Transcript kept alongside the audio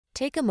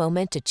Take a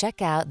moment to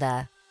check out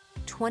the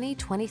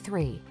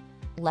 2023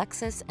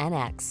 Lexus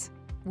NX.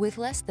 With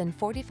less than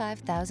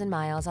 45,000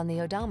 miles on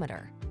the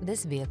odometer,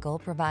 this vehicle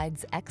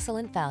provides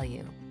excellent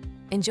value.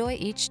 Enjoy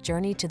each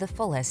journey to the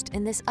fullest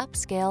in this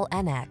upscale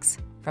NX.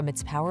 From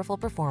its powerful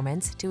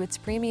performance to its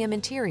premium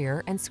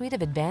interior and suite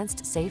of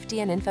advanced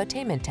safety and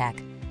infotainment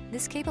tech,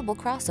 this capable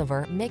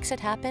crossover makes it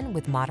happen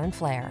with modern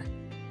flair.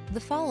 The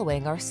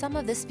following are some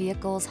of this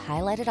vehicle's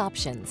highlighted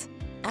options: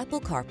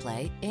 Apple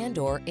CarPlay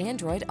and/or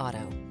Android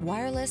Auto,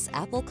 wireless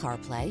Apple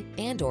CarPlay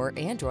and/or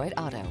Android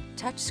Auto,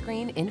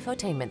 touchscreen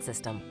infotainment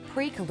system,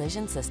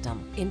 pre-collision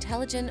system,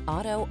 intelligent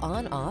auto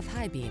on-off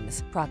high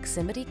beams,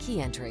 proximity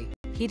key entry,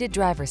 heated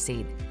driver's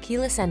seat,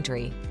 keyless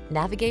entry,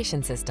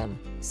 navigation system,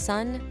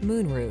 sun,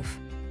 moonroof.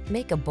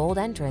 Make a bold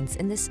entrance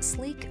in this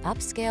sleek,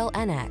 upscale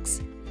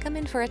NX. Come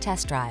in for a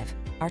test drive.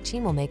 Our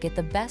team will make it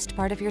the best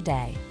part of your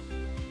day.